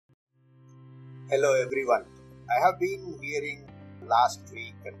Hello everyone. I have been hearing last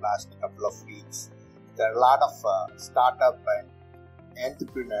week and last couple of weeks there are a lot of startup and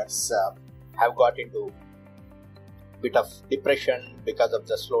entrepreneurs have got into bit of depression because of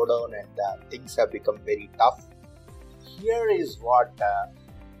the slowdown and things have become very tough. Here is what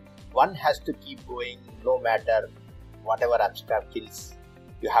one has to keep going no matter whatever obstacles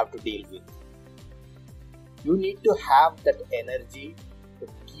you have to deal with. You need to have that energy to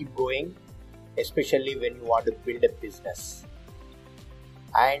keep going, especially when you want to build a business.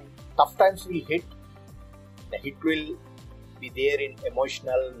 And tough times will hit. The hit will be there in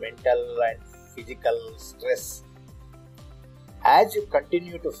emotional, mental and physical stress. As you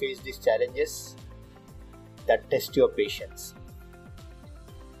continue to face these challenges that test your patience,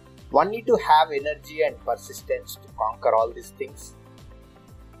 one need to have energy and persistence to conquer all these things.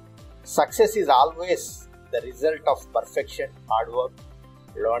 Success is always the result of perfection, hard work,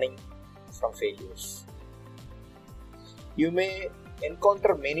 learning from failures. You may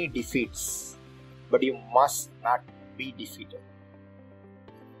encounter many defeats, but you must not be defeated.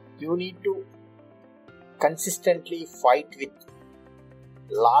 You need to consistently fight with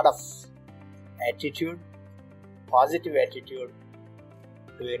a lot of attitude, positive attitude,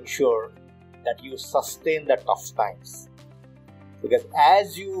 to ensure that you sustain the tough times. Because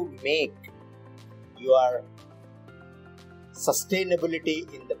as you make your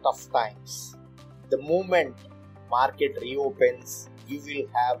sustainability in the tough times, the moment market reopens, you will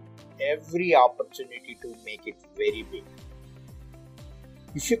have every opportunity to make it very big.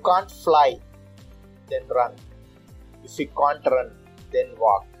 If you can't fly, then run. If you can't run, then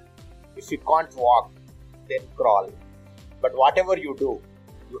walk. If you can't walk, then crawl. But whatever you do,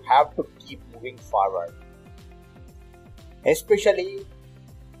 you have to keep moving forward. Especially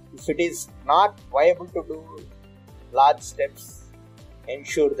if it is not viable to do large steps,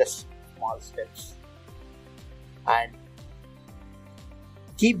 ensure the small steps and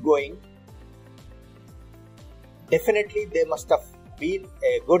keep going. Definitely there must have been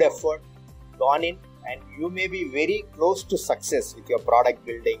a good effort gone in, and you may be very close to success with your product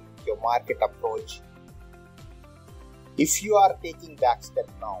building, your market approach. If you are taking back step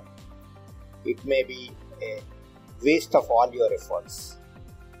now, it may be a waste of all your efforts.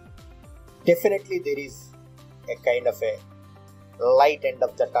 Definitely there is a kind of a light end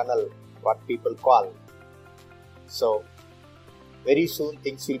of the tunnel, what people call. So very soon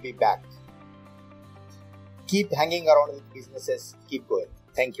things will be back. Keep hanging around with businesses, keep going.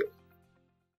 Thank you.